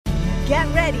get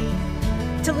ready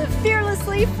to live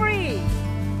fearlessly free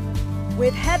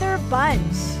with Heather Bunch.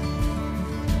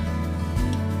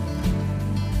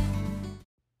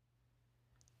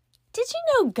 Did you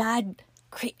know God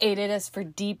created us for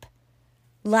deep,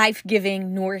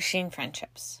 life-giving, nourishing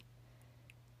friendships?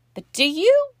 But do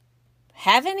you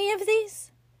have any of these?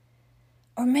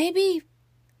 Or maybe,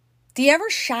 do you ever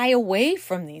shy away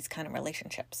from these kind of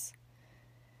relationships?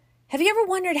 Have you ever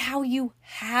wondered how you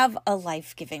have a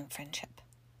life-giving friendship?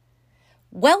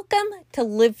 Welcome to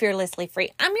Live Fearlessly Free.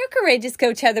 I'm your courageous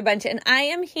coach, Heather Bunch, and I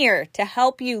am here to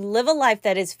help you live a life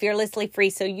that is fearlessly free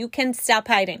so you can stop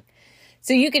hiding.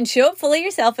 So you can show up fully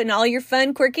yourself in all your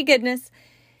fun, quirky goodness,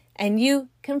 and you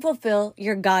can fulfill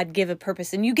your God-given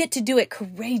purpose, and you get to do it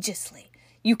courageously.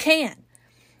 You can.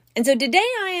 And so today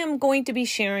I am going to be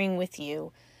sharing with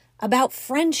you about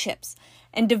friendships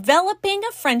and developing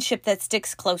a friendship that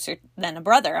sticks closer than a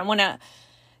brother. I want to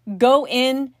go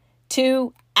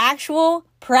into actual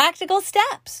practical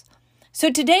steps. So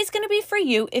today's going to be for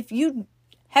you if you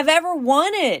have ever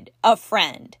wanted a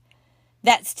friend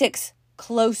that sticks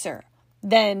closer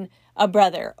than a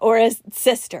brother or a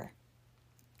sister.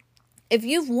 If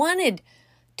you've wanted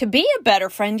to be a better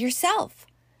friend yourself,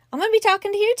 I'm going to be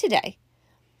talking to you today.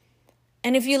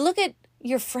 And if you look at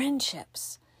your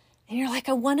friendships and you're like,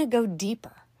 I want to go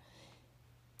deeper.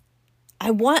 I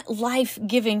want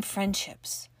life-giving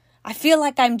friendships. I feel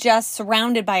like I'm just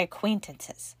surrounded by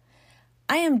acquaintances.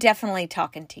 I am definitely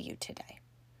talking to you today.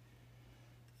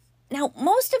 Now,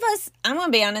 most of us, I'm going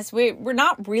to be honest, we're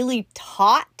not really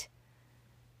taught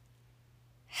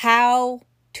how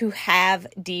to have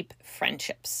deep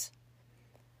friendships.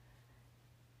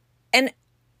 And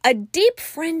a deep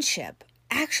friendship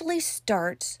actually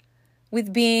starts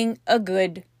with being a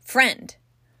good friend.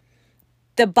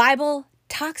 The Bible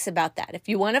talks about that. If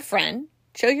you want a friend,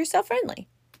 show yourself friendly.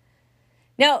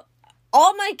 Now,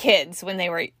 all my kids, when they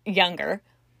were younger,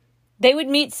 they would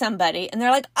meet somebody and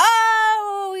they're like,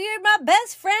 oh, you're my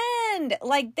best friend.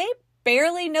 Like they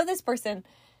barely know this person.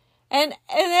 And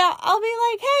I'll be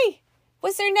like, hey,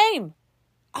 what's their name?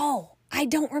 Oh, I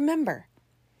don't remember.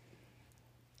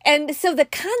 And so the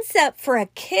concept for a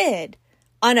kid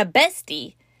on a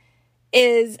bestie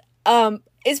is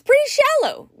pretty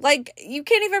shallow. Like you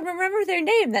can't even remember their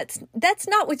name. That's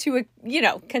not what you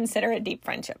would, consider a deep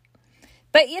friendship.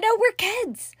 But, we're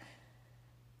kids.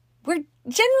 We're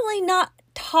generally not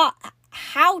taught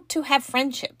how to have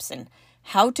friendships and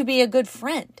how to be a good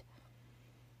friend.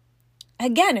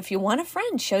 Again, if you want a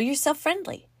friend, show yourself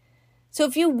friendly. So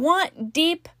if you want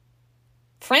deep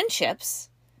friendships,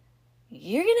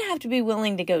 you're going to have to be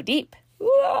willing to go deep.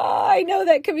 Ooh, I know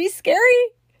that could be scary.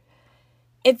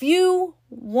 If you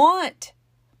want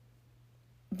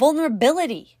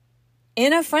vulnerability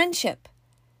in a friendship,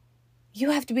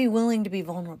 you have to be willing to be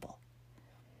vulnerable.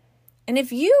 And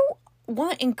if you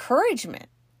want encouragement,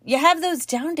 you have those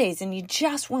down days and you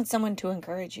just want someone to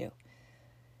encourage you,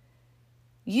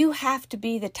 you have to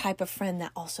be the type of friend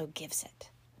that also gives it.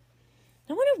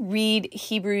 I want to read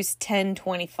Hebrews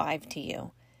 10:25 to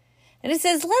you. And it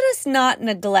says, let us not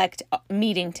neglect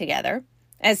meeting together,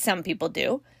 as some people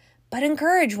do, but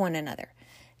encourage one another,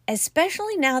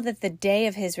 especially now that the day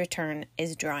of his return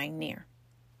is drawing near.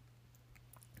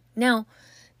 Now,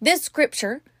 this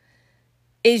scripture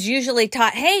is usually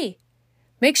taught, hey,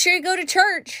 make sure you go to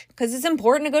church because it's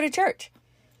important to go to church.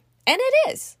 And it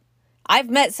is. I've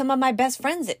met some of my best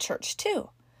friends at church too.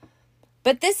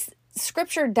 But this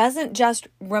scripture doesn't just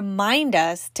remind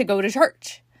us to go to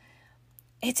church.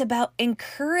 It's about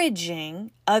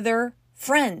encouraging other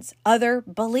friends, other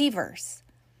believers.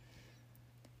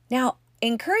 Now,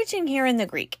 encouraging here in the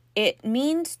Greek, it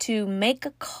means to make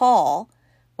a call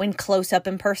when close up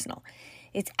and personal.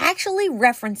 It's actually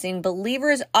referencing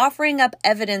believers offering up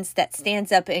evidence that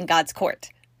stands up in God's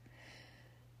court.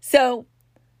 So,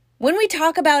 when we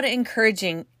talk about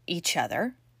encouraging each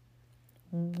other,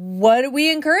 what do we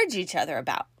encourage each other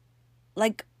about?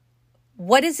 Like,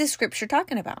 what is this scripture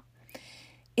talking about?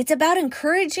 It's about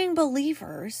encouraging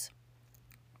believers,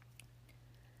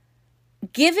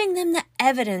 giving them the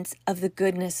evidence of the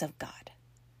goodness of God.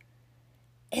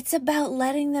 It's about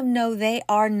letting them know they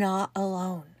are not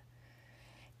alone.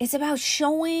 It's about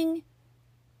showing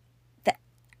the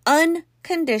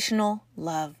unconditional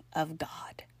love of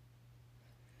God.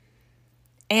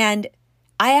 And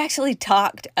I actually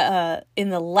talked in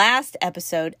the last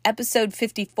episode, episode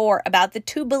 54, about the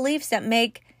two beliefs that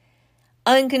make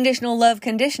unconditional love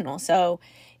conditional. So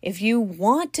if you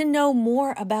want to know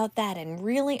more about that and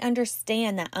really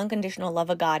understand that unconditional love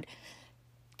of God,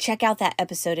 check out that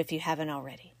episode if you haven't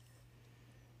already.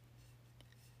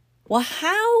 Well,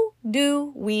 how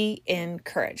do we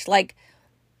encourage? Like,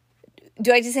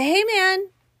 do I just say, hey, man,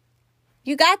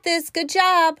 you got this. Good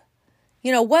job.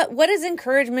 What does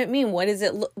encouragement mean? What does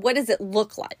it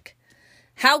look like?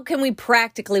 How can we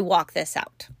practically walk this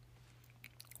out?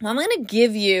 Well, I'm going to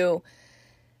give you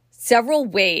several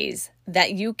ways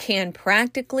that you can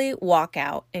practically walk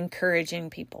out encouraging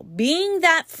people, being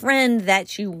that friend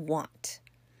that you want.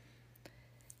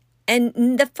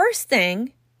 And the first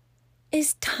thing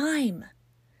is time.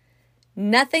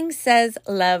 Nothing says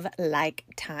love like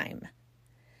time.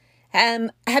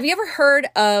 Have you ever heard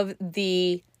of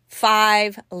the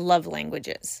 5 love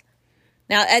languages?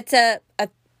 Now, it's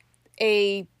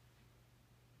a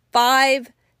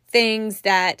 5 things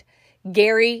that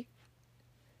Gary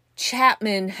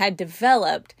Chapman had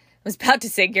developed. I was about to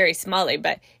say Gary Smalley,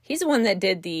 but he's the one that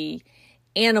did the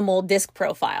animal disc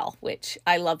profile, which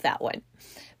I love that one.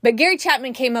 But Gary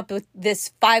Chapman came up with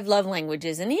this 5 love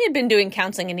languages, and he had been doing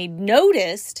counseling, and he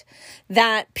noticed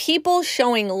that people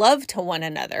showing love to one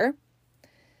another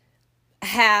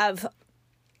have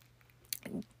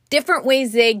different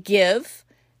ways they give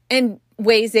and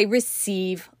ways they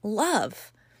receive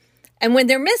love. And when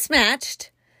they're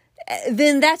mismatched,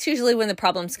 then that's usually when the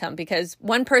problems come, because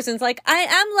one person's like, I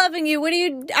am loving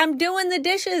you. I'm doing the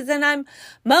dishes and I'm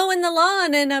mowing the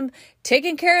lawn and I'm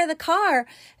taking care of the car.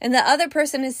 And the other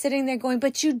person is sitting there going,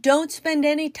 but you don't spend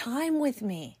any time with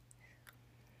me.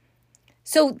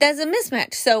 So there's a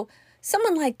mismatch. So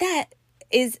someone like that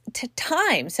is to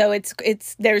time. So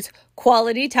there's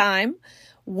quality time,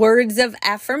 words of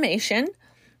affirmation,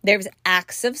 there's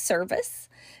acts of service,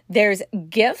 there's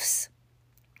gifts.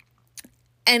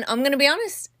 And I'm going to be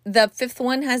honest, the 5th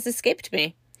one has escaped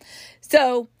me.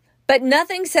 So, but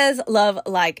nothing says love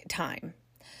like time.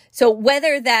 So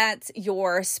whether that's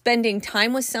you're spending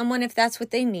time with someone, if that's what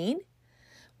they need,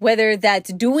 whether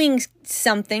that's doing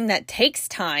something that takes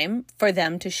time for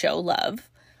them to show love,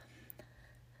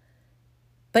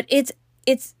 but it's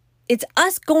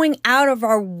us going out of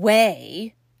our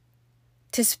way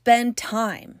to spend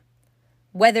time,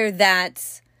 whether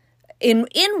that's in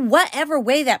whatever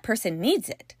way that person needs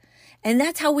it. And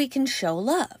that's how we can show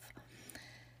love.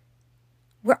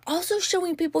 We're also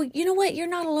showing people, you know what? You're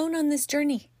not alone on this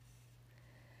journey.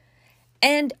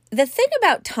 And the thing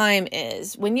about time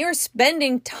is, when you're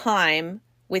spending time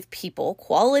with people,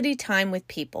 quality time with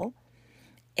people,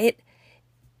 it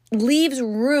leaves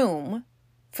room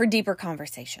for deeper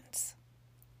conversations.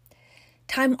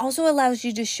 Time also allows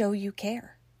you to show you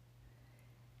care.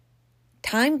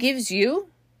 Time gives you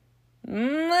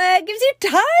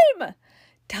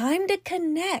time to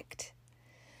connect.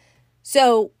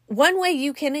 So one way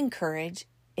you can encourage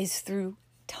is through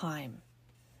time.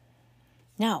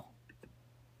 Now,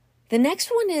 the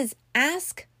next one is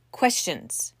ask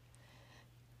questions.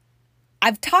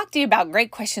 I've talked to you about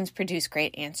great questions produce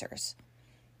great answers.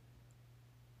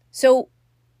 So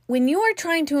when you are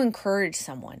trying to encourage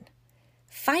someone,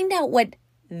 find out what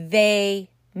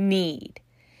they need.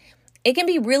 It can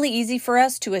be really easy for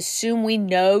us to assume we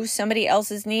know somebody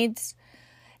else's needs,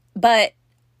 but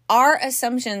our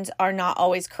assumptions are not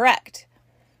always correct.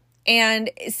 And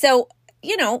so,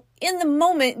 in the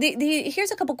moment,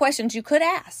 here's a couple questions you could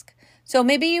ask. So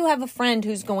maybe you have a friend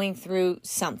who's going through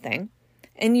something,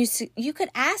 and you could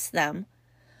ask them,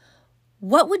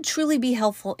 what would truly be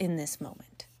helpful in this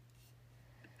moment?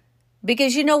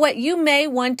 Because you know what? You may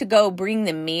want to go bring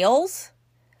them meals,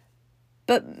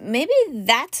 but maybe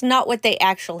that's not what they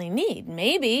actually need.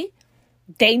 Maybe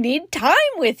they need time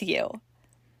with you.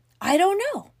 I don't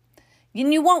know.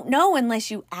 And you won't know unless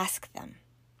you ask them.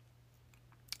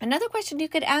 Another question you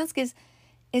could ask is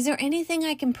there anything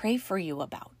I can pray for you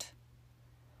about?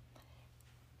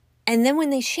 And then when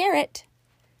they share it,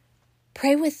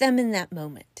 pray with them in that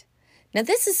moment. Now,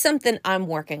 this is something I'm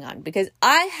working on, because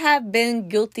I have been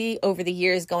guilty over the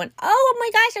years going, oh my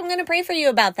gosh, I'm going to pray for you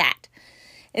about that.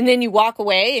 And then you walk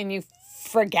away and you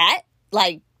forget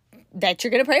that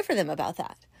you're going to pray for them about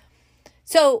that.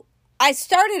 So I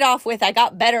started off with, I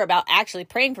got better about actually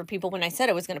praying for people when I said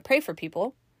I was going to pray for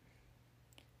people.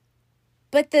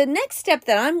 But the next step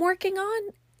that I'm working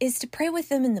on is to pray with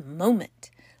them in the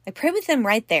moment. Pray with them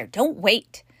right there. Don't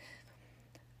wait.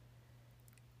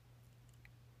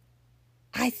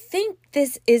 I think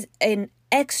this is an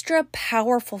extra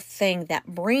powerful thing that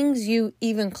brings you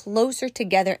even closer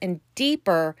together and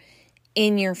deeper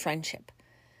in your friendship.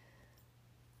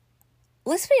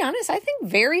 Let's be honest, I think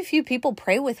very few people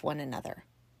pray with one another.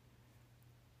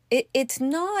 It's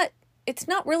not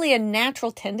really a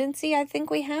natural tendency I think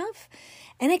we have,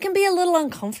 and it can be a little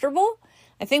uncomfortable.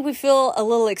 I think we feel a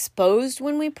little exposed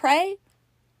when we pray.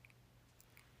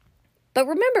 But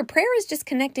remember, prayer is just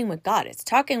connecting with God. It's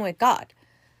talking with God.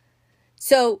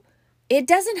 So it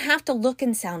doesn't have to look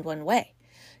and sound one way.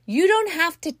 You don't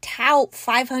have to tout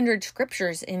 500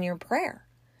 scriptures in your prayer.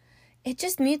 It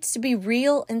just needs to be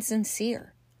real and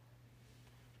sincere.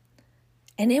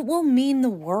 And it will mean the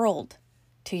world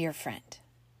to your friend.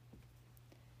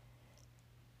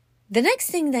 The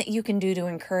next thing that you can do to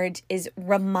encourage is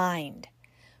remind.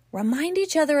 Remind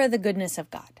each other of the goodness of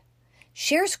God.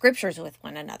 Share scriptures with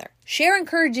one another. Share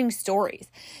encouraging stories.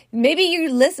 Maybe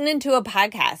you're listening to a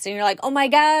podcast and you're like, oh my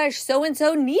gosh,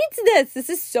 so-and-so needs this. This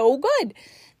is so good.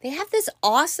 They have this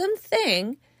awesome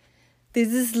thing.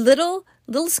 There's this little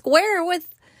square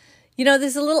with,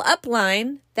 there's a little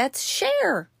upline. That's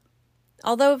share.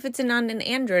 Although if it's on an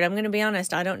Android, I'm going to be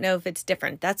honest, I don't know if it's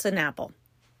different. That's an Apple.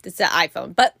 It's an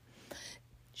iPhone. But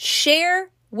share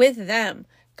with them.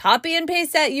 Copy and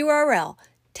paste that URL.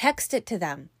 Text it to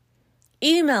them.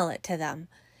 Email it to them.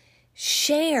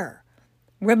 Share.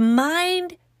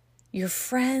 Remind your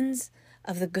friends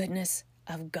of the goodness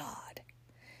of God.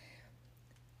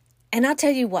 And I'll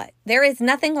tell you what, there is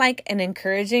nothing like an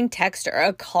encouraging text or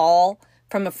a call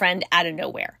from a friend out of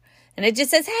nowhere. And it just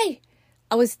says, hey,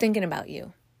 I was thinking about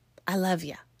you. I love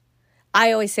you.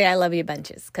 I always say I love you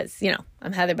bunches because,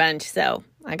 I'm Heather Bunch, so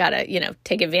I got to,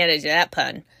 take advantage of that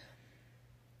pun.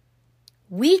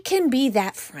 We can be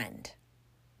that friend.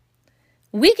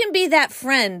 We can be that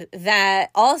friend that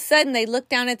all of a sudden they look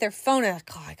down at their phone and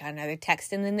like, oh, I got another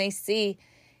text. And then they see,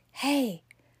 hey,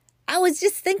 I was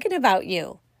just thinking about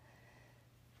you.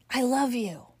 I love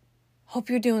you. Hope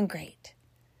you're doing great.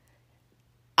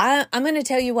 I'm going to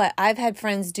tell you what, I've had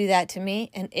friends do that to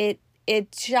me, and it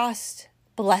just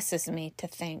blesses me to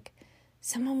think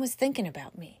someone was thinking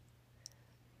about me.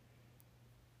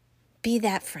 Be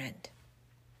that friend.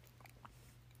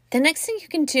 The next thing you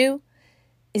can do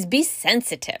is be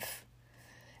sensitive.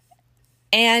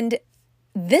 And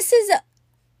this is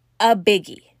a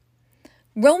biggie.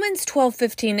 Romans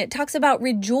 12:15, it talks about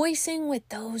rejoicing with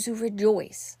those who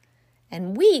rejoice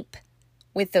and weep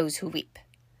with those who weep.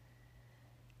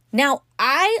 Now,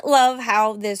 I love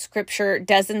how this scripture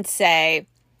doesn't say,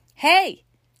 hey,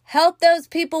 help those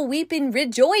people weeping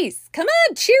rejoice. Come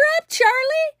on, cheer up,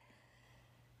 Charlie.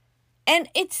 And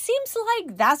it seems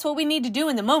like that's what we need to do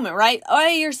in the moment, right? Oh,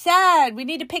 you're sad. We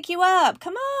need to pick you up.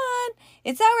 Come on.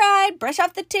 It's all right. Brush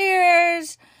off the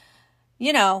tears.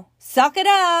 Suck it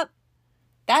up.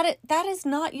 That is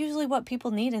not usually what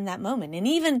people need in that moment. And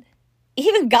even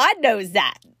God knows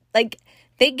that. Like,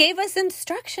 they gave us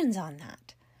instructions on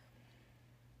that.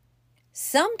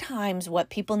 Sometimes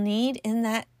what people need in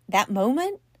that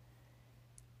moment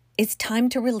is time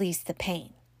to release the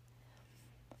pain.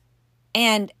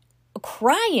 And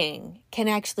crying can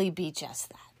actually be just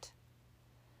that.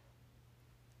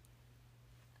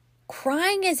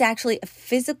 Crying is actually a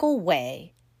physical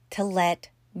way to let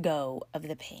go of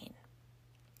the pain.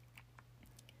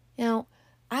 Now,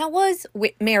 I was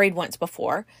married once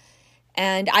before,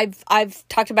 and I've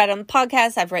talked about it on the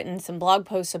podcast. I've written some blog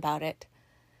posts about it.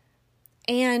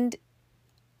 And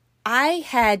I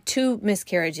had 2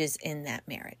 miscarriages in that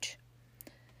marriage.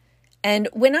 And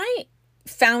when I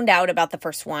found out about the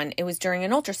first one, it was during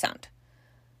an ultrasound.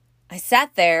 I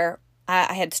sat there.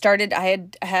 I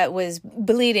was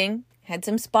bleeding, had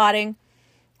some spotting,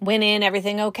 went in,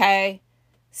 everything okay,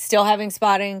 still having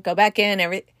spotting, go back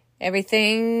in,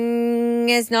 everything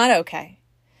is not okay.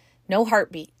 No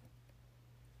heartbeat.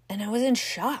 And I was in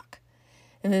shock.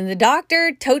 And then the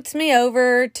doctor totes me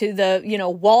over to the,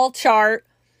 wall chart,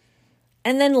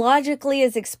 and then logically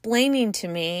is explaining to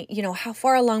me, how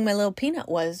far along my little peanut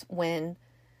was when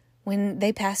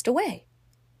they passed away.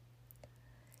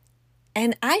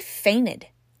 And I fainted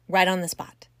right on the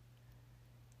spot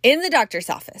in the doctor's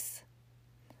office.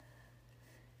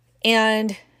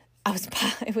 And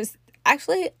it was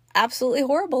actually absolutely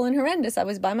horrible and horrendous. I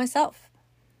was by myself.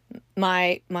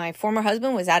 My former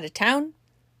husband was out of town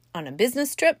on a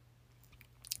business trip,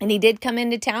 and he did come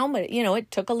into town, but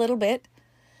it took a little bit.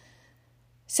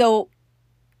 So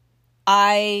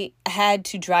I had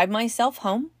to drive myself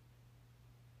home.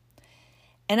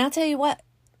 And I'll tell you what,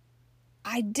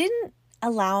 I didn't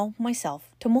allow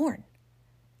myself to mourn.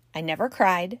 I never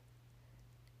cried.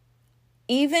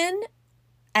 Even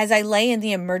as I lay in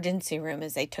the emergency room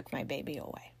as they took my baby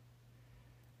away.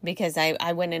 Because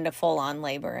I went into full-on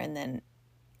labor, and then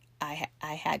I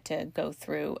had to go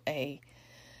through a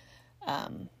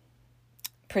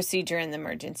procedure in the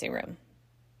emergency room.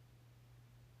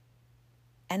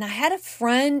 And I had a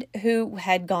friend who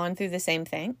had gone through the same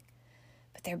thing,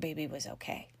 but their baby was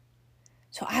okay.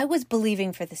 So I was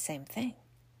believing for the same thing.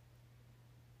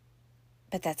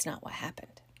 But that's not what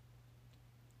happened.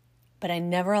 but I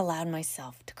never allowed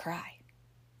myself to cry.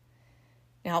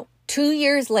 Now, 2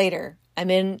 years later, I'm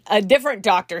in a different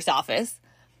doctor's office.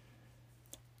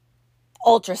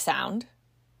 Ultrasound,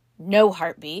 no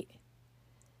heartbeat.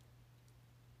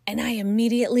 And I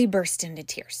immediately burst into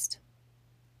tears.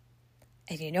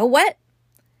 And you know what?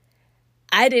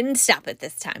 I didn't stop it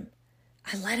this time.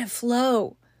 I let it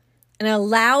flow and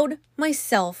allowed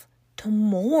myself to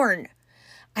mourn.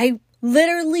 I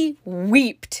literally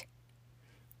wept,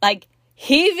 like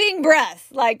heaving breath,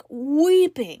 like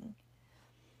weeping.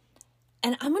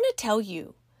 And I'm going to tell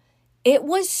you, it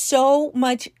was so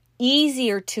much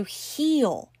easier to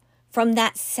heal from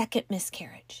that second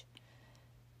miscarriage.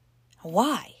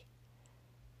 Why?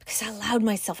 Because I allowed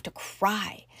myself to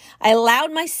cry. I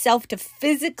allowed myself to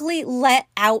physically let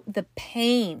out the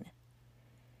pain.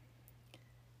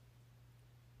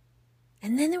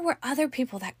 And then there were other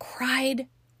people that cried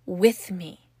with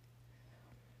me.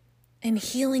 And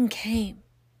healing came.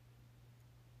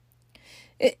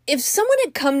 If someone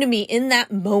had come to me in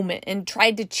that moment and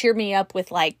tried to cheer me up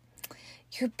with like,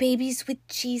 your baby's with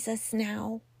Jesus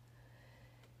now.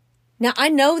 Now, I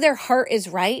know their heart is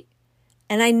right.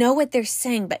 And I know what they're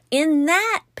saying. But in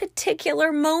that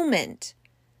particular moment,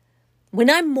 when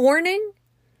I'm mourning,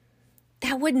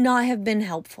 that would not have been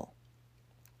helpful.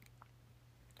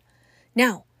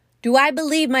 Now, do I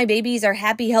believe my babies are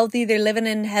happy, healthy, they're living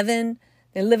in heaven,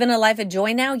 they're living a life of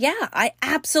joy now? Yeah, I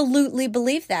absolutely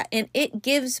believe that. And it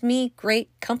gives me great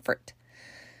comfort.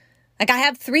 Like I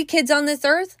have 3 kids on this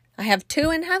earth. I have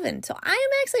 2 in heaven. So I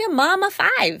am actually a mom of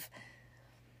 5.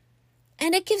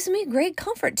 And it gives me great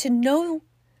comfort to know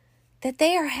that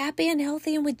they are happy and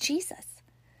healthy and with Jesus.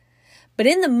 But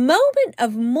in the moment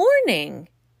of mourning,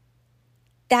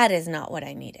 that is not what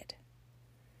I needed.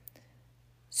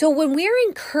 So when we're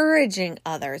encouraging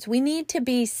others, we need to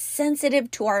be sensitive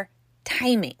to our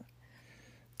timing.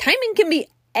 Timing can be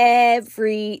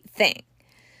everything.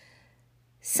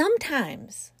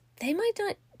 Sometimes they might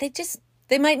not,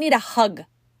 they might need a hug.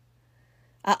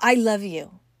 I love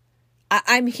you.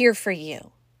 I'm here for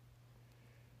you.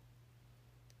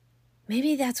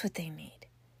 Maybe that's what they need.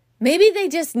 Maybe they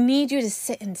just need you to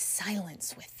sit in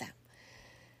silence with them.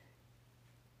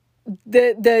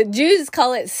 The Jews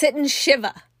call it sit and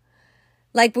shiva.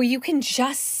 Like where you can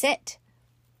just sit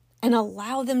and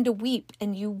allow them to weep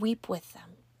and you weep with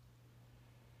them.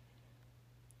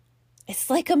 It's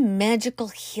like a magical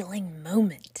healing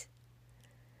moment.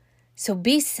 So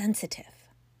be sensitive.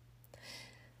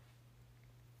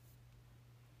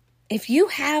 If you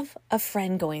have a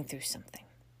friend going through something,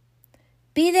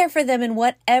 be there for them in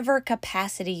whatever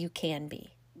capacity you can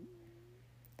be.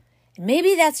 And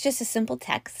maybe that's just a simple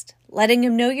text, letting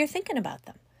them know you're thinking about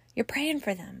them. You're praying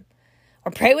for them.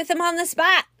 Or pray with them on the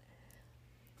spot.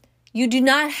 You do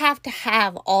not have to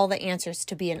have all the answers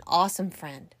to be an awesome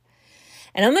friend.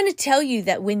 And I'm going to tell you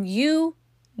that when you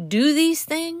do these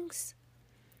things,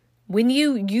 when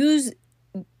you use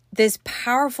this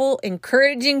powerful,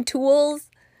 encouraging tools,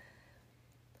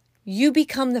 you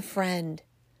become the friend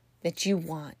that you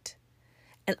want.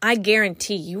 And I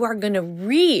guarantee you are going to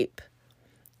reap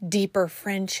deeper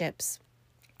friendships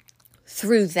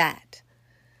through that.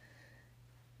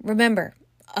 Remember,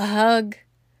 a hug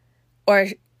or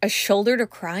a shoulder to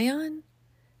cry on,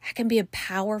 that can be a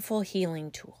powerful healing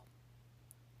tool.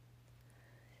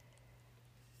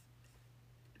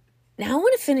 Now I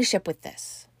want to finish up with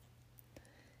this.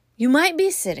 You might be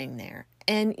sitting there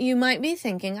and you might be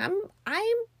thinking,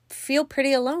 I feel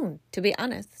pretty alone, to be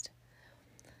honest.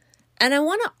 And I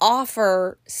want to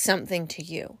offer something to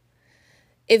you.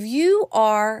 If you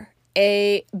are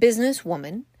a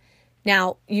businesswoman,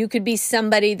 now you could be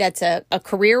somebody that's a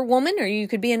career woman, or you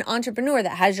could be an entrepreneur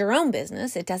that has your own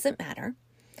business. It doesn't matter.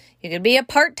 You could be a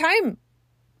part-time,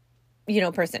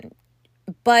 person.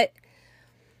 But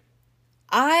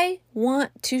I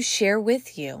want to share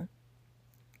with you,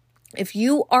 if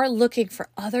you are looking for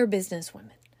other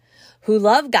businesswomen who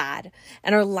love God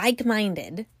and are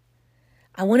like-minded,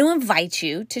 I want to invite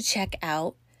you to check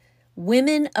out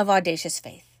Women of Audacious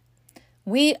Faith.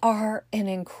 We are an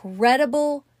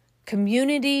incredible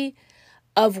community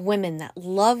of women that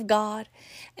love God,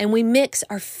 and we mix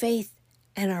our faith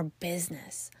and our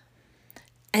business.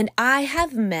 And I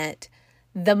have met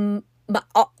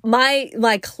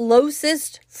my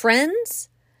closest friends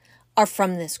are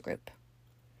from this group.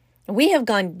 We have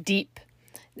gone deep.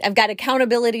 I've got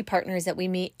accountability partners that we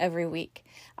meet every week.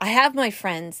 I have my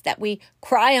friends that we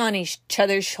cry on each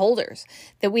other's shoulders,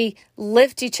 that we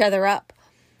lift each other up.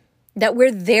 that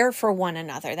we're there for one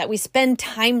another, that we spend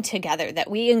time together, that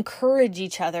we encourage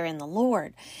each other in the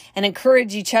Lord and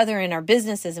encourage each other in our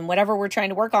businesses and whatever we're trying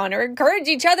to work on, or encourage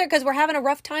each other because we're having a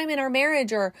rough time in our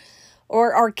marriage or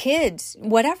our kids,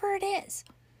 whatever it is.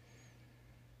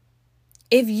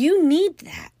 If you need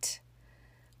that,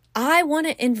 I want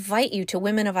to invite you to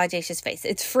Women of Audacious Faith.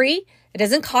 It's free. It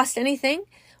doesn't cost anything.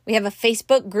 We have a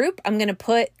Facebook group. I'm going to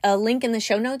put a link in the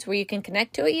show notes where you can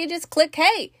connect to it. You just click,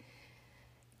 hey,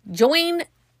 join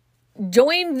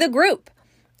the group,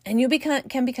 and you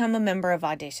can become a member of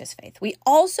Audacious Faith. We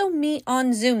also meet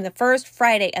on Zoom the first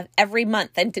Friday of every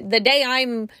month. And the day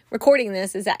I'm recording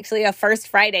this is actually a first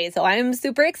Friday. So I'm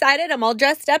super excited. I'm all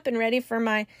dressed up and ready for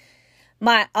my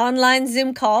online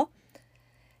Zoom call.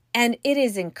 And it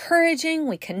is encouraging.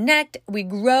 We connect, we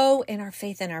grow in our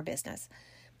faith and our business.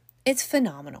 It's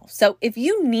phenomenal. So if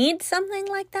you need something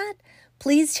like that,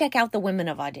 please check out the Women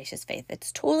of Audacious Faith.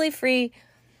 It's totally free.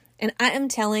 And I am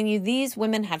telling you, these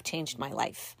women have changed my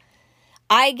life.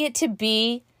 I get to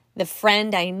be the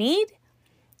friend I need.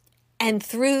 And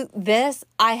through this,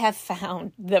 I have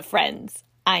found the friends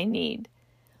I need.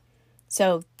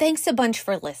 So thanks a bunch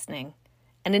for listening.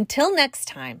 And until next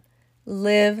time,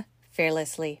 live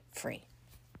fearlessly free.